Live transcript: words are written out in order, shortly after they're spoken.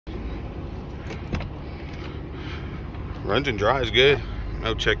Runs and dries good.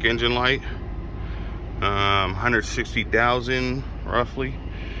 No check engine light. 160,000 roughly.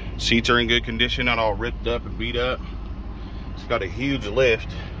 Seats are in good condition, not all ripped up and beat up. It's got a huge lift.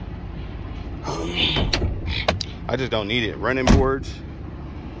 I just don't need it. Running boards,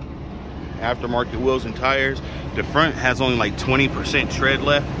 aftermarket wheels and tires. The front has only like 20% tread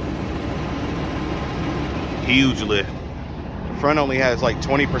left. Huge lift. The front only has like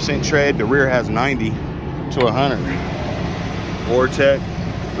 20% tread. The rear has 90 to 100. Vortec,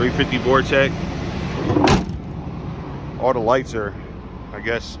 350 Vortec. All the lights are, I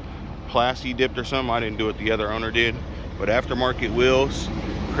guess, plasti dipped or something. I didn't do it, the other owner did. But aftermarket wheels,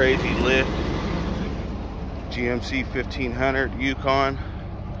 crazy lift. GMC 1500 Yukon.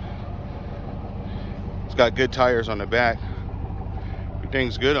 It's got good tires on the back.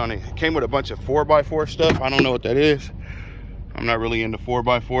 Everything's good on it. It came with a bunch of 4x4 stuff. I don't know what that is. I'm not really into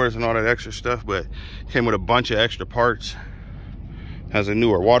 4x4s and all that extra stuff, but it came with a bunch of extra parts. Has a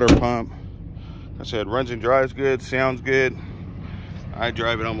newer water pump. I said, runs and drives good, sounds good. I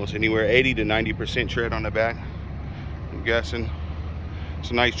drive it almost anywhere. 80 to 90% tread on the back, I'm guessing.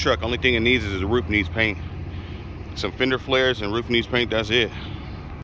 It's a nice truck. Only thing it needs is the roof needs paint. Some fender flares and roof needs paint, that's it.